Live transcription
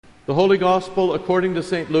The Holy Gospel according to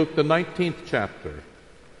St. Luke, the 19th chapter.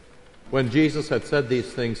 When Jesus had said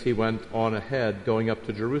these things, he went on ahead, going up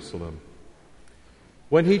to Jerusalem.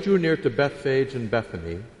 When he drew near to Bethphage and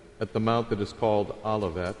Bethany, at the mount that is called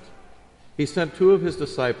Olivet, he sent two of his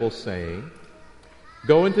disciples, saying,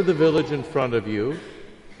 "Go into the village in front of you,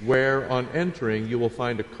 where on entering you will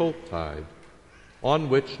find a colt tied, on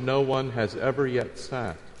which no one has ever yet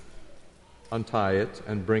sat. Untie it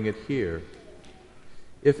and bring it here.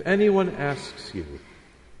 If anyone asks you,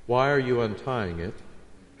 'Why are you untying it?'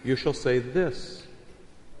 you shall say this,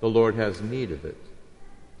 'The Lord has need of it.'"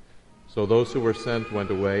 So those who were sent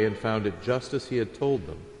went away and found it just as he had told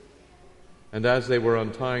them. And as they were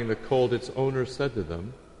untying the colt, its owner said to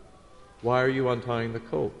them, "Why are you untying the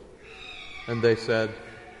colt?" And they said,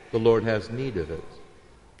 "The Lord has need of it."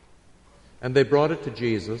 And they brought it to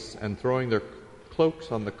Jesus, and throwing their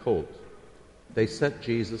cloaks on the colt, they set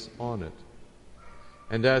Jesus on it.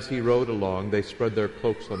 And as he rode along, they spread their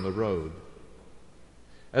cloaks on the road.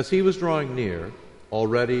 As he was drawing near,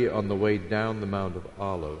 already on the way down the Mount of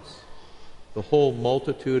Olives, the whole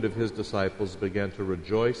multitude of his disciples began to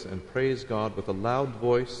rejoice and praise God with a loud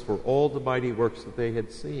voice for all the mighty works that they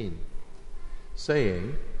had seen,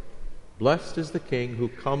 saying, "Blessed is the King who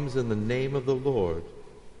comes in the name of the Lord.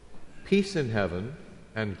 Peace in heaven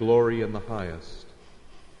and glory in the highest."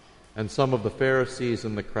 And some of the Pharisees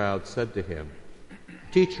in the crowd said to him,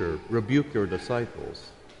 "Teacher, rebuke your disciples."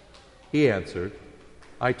 He answered,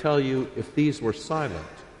 "I tell you, if these were silent,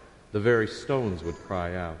 the very stones would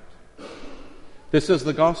cry out." This is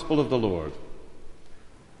the gospel of the Lord.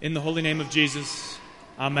 In the holy name of Jesus,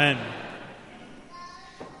 Amen.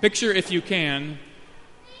 Picture, if you can,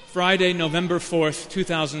 Friday, November 4th,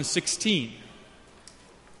 2016,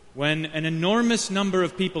 when an enormous number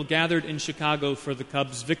of people gathered in Chicago for the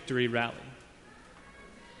Cubs' victory rally.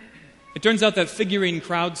 It turns out that figuring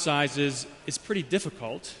crowd sizes is pretty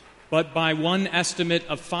difficult, but by one estimate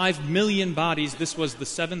of 5 million bodies, this was the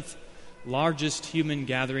 7th largest human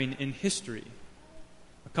gathering in history.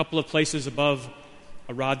 A couple of places above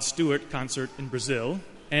a Rod Stewart concert in Brazil,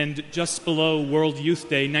 and just below World Youth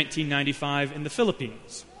Day 1995 in the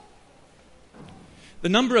Philippines. The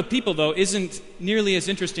number of people, though, isn't nearly as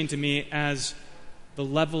interesting to me as the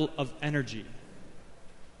level of energy.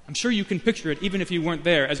 I'm sure you can picture it even if you weren't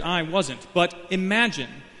there, as I wasn't. But imagine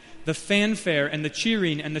the fanfare and the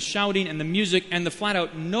cheering and the shouting and the music and the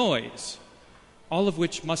flat-out noise, all of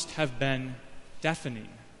which must have been deafening.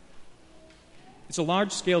 It's a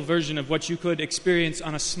large-scale version of what you could experience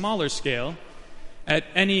on a smaller scale at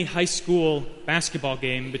any high school basketball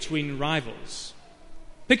game between rivals.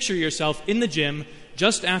 Picture yourself in the gym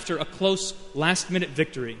just after a close last-minute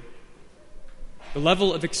victory. The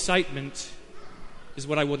level of excitement is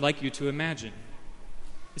what I would like you to imagine.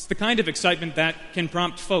 It's the kind of excitement that can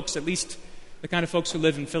prompt folks, at least the kind of folks who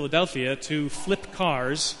live in Philadelphia, to flip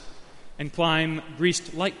cars and climb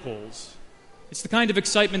greased light poles. It's the kind of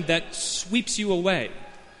excitement that sweeps you away,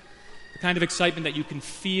 the kind of excitement that you can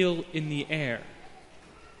feel in the air.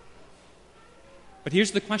 But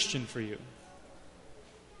here's the question for you.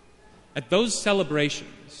 At those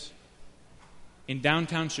celebrations, in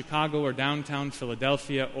downtown Chicago or downtown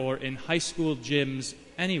Philadelphia or in high school gyms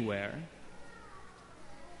anywhere,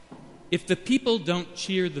 if the people don't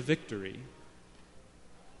cheer the victory,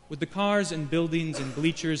 would the cars and buildings and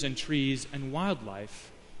bleachers and trees and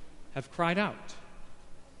wildlife have cried out?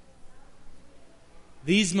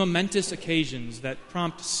 These momentous occasions that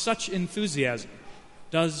prompt such enthusiasm,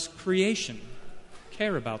 does creation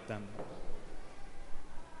care about them?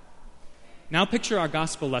 Now picture our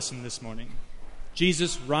gospel lesson this morning.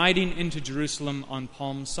 Jesus riding into Jerusalem on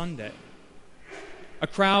Palm Sunday. A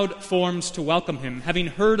crowd forms to welcome him, having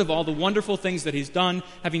heard of all the wonderful things that he's done,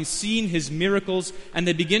 having seen his miracles, and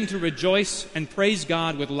they begin to rejoice and praise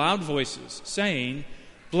God with loud voices, saying,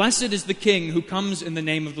 "Blessed is the King who comes in the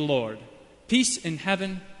name of the Lord. Peace in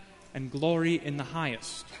heaven and glory in the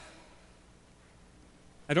highest."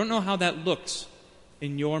 I don't know how that looks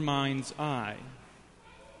in your mind's eye,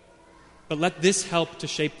 but let this help to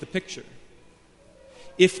shape the picture.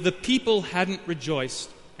 If the people hadn't rejoiced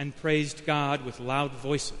and praised God with loud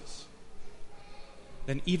voices,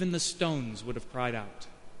 then even the stones would have cried out.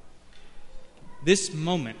 This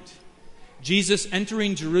moment, Jesus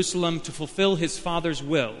entering Jerusalem to fulfill his Father's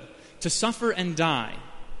will, to suffer and die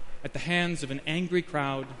at the hands of an angry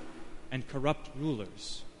crowd and corrupt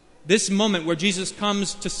rulers. This moment where Jesus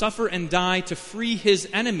comes to suffer and die to free his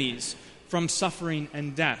enemies from suffering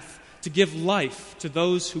and death, to give life to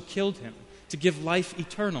those who killed him, to give life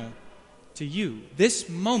eternal to you. This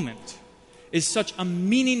moment is such a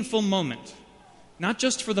meaningful moment, not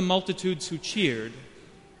just for the multitudes who cheered,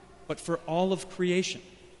 but for all of creation.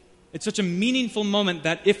 It's such a meaningful moment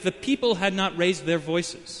that if the people had not raised their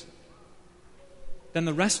voices, then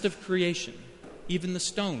the rest of creation, even the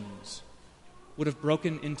stones, would have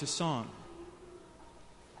broken into song.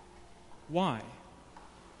 Why?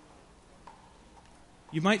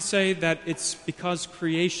 You might say that it's because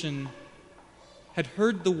creation had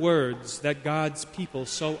heard the words that God's people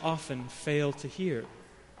so often fail to hear.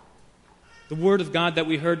 The word of God that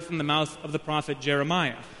we heard from the mouth of the prophet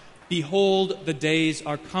Jeremiah. "Behold, the days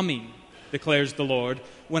are coming, declares the Lord,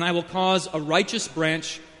 when I will cause a righteous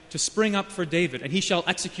branch to spring up for David, and he shall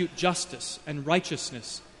execute justice and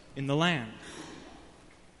righteousness in the land."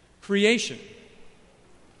 Creation,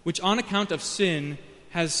 which on account of sin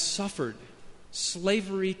has suffered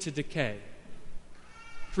slavery to decay.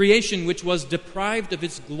 Creation which was deprived of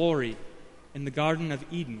its glory in the Garden of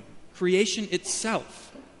Eden. Creation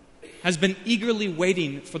itself has been eagerly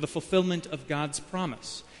waiting for the fulfillment of God's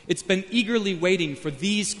promise. It's been eagerly waiting for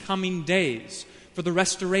these coming days, for the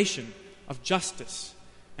restoration of justice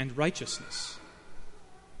and righteousness.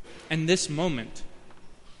 And this moment,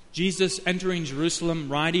 Jesus entering Jerusalem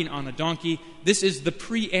riding on a donkey, this is the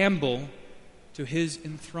preamble to his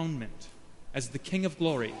enthronement as the King of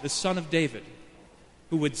Glory, the Son of David,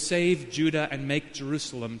 who would save Judah and make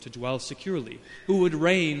Jerusalem to dwell securely, who would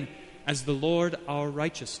reign as the Lord our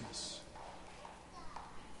righteousness.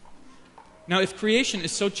 Now, if creation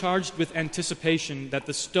is so charged with anticipation that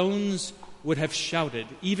the stones would have shouted,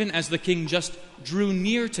 even as the king just drew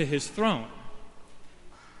near to his throne,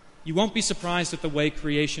 you won't be surprised at the way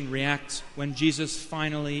creation reacts when Jesus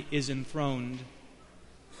finally is enthroned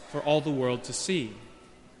for all the world to see.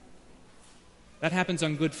 That happens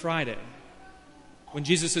on Good Friday, when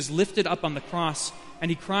Jesus is lifted up on the cross and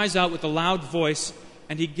he cries out with a loud voice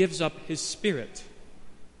and he gives up his spirit.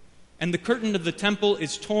 And the curtain of the temple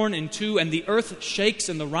is torn in two, and the earth shakes,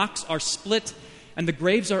 and the rocks are split, and the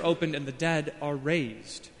graves are opened, and the dead are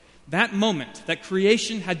raised. That moment that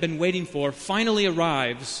creation had been waiting for finally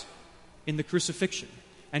arrives in the crucifixion,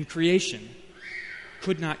 and creation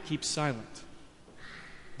could not keep silent.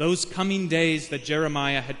 Those coming days that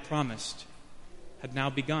Jeremiah had promised had now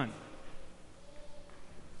begun.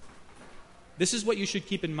 This is what you should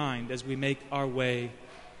keep in mind as we make our way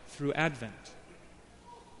through Advent.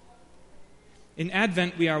 In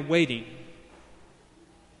Advent, we are waiting,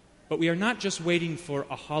 but we are not just waiting for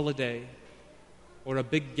a holiday or a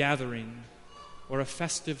big gathering or a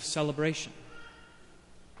festive celebration.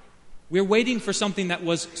 We're waiting for something that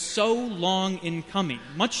was so long in coming,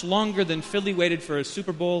 much longer than Philly waited for a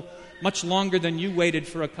Super Bowl, much longer than you waited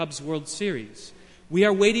for a Cubs World Series. We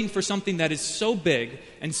are waiting for something that is so big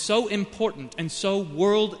and so important and so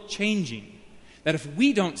world-changing that if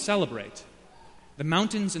we don't celebrate, the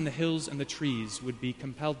mountains and the hills and the trees would be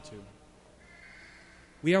compelled to.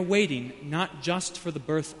 We are waiting not just for the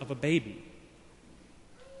birth of a baby,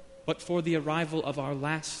 but for the arrival of our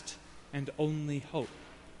last and only hope.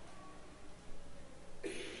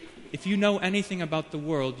 If you know anything about the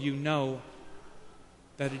world, you know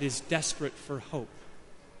that it is desperate for hope.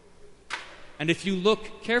 And if you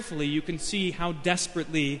look carefully, you can see how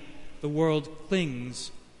desperately the world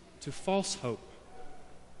clings to false hope.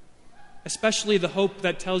 Especially the hope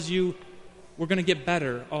that tells you we're going to get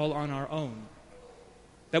better all on our own.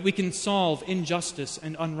 That we can solve injustice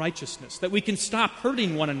and unrighteousness. That we can stop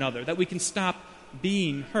hurting one another. That we can stop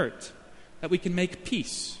being hurt. That we can make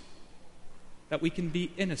peace. That we can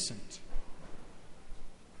be innocent.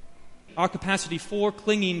 Our capacity for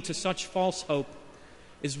clinging to such false hope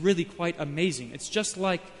is really quite amazing. It's just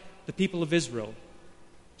like the people of Israel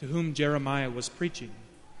to whom Jeremiah was preaching.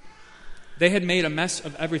 They had made a mess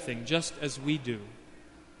of everything, just as we do.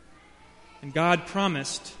 And God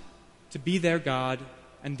promised to be their God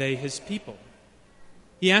and they his people.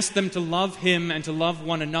 He asked them to love him and to love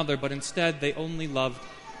one another, but instead they only loved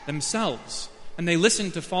themselves. And they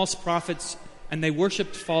listened to false prophets, and they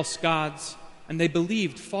worshipped false gods, and they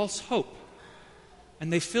believed false hope.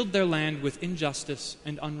 And they filled their land with injustice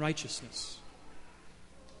and unrighteousness.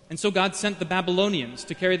 And so God sent the Babylonians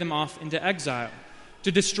to carry them off into exile,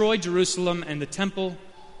 to destroy Jerusalem and the temple,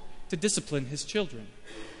 to discipline his children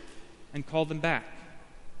and call them back.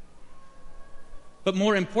 But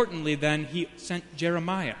more importantly, then, he sent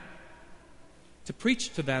Jeremiah to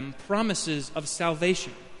preach to them promises of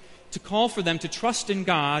salvation, to call for them to trust in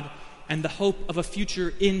God and the hope of a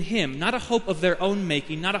future in him, not a hope of their own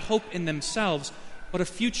making, not a hope in themselves, but a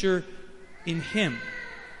future in him.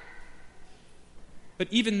 But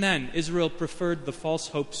even then, Israel preferred the false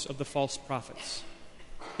hopes of the false prophets.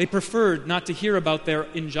 They preferred not to hear about their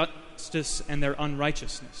injustice and their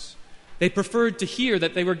unrighteousness. They preferred to hear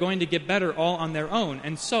that they were going to get better all on their own,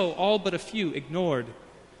 and so all but a few ignored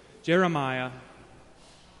Jeremiah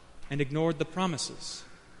and ignored the promises.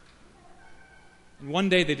 And one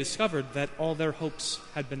day they discovered that all their hopes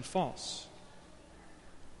had been false.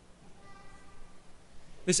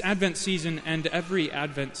 This Advent season and every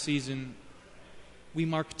Advent season, we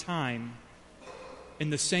mark time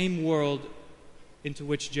in the same world into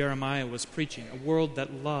which Jeremiah was preaching, a world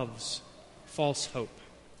that loves false hope.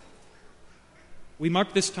 We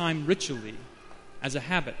mark this time ritually, as a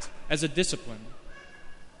habit, as a discipline,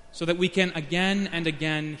 so that we can again and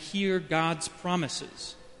again hear God's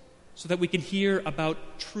promises, so that we can hear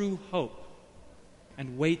about true hope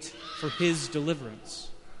and wait for His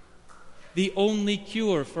deliverance. The only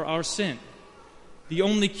cure for our sin, the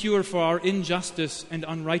only cure for our injustice and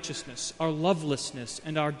unrighteousness, our lovelessness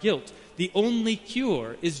and our guilt, the only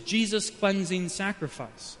cure is Jesus' cleansing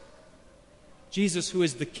sacrifice. Jesus, who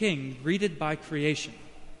is the King, greeted by creation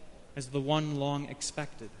as the one long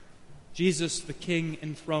expected. Jesus, the King,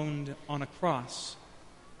 enthroned on a cross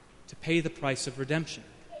to pay the price of redemption,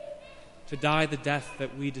 to die the death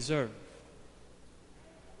that we deserve.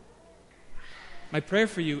 My prayer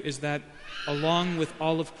for you is that, along with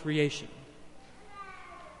all of creation,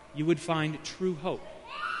 you would find true hope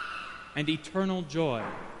and eternal joy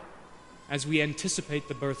as we anticipate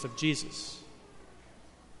the birth of Jesus,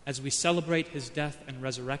 as we celebrate His death and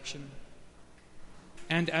resurrection,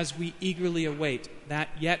 and as we eagerly await that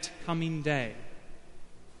yet coming day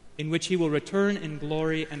in which He will return in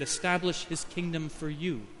glory and establish His kingdom for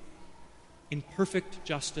you in perfect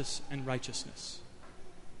justice and righteousness.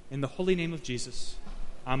 In the holy name of Jesus,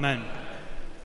 amen.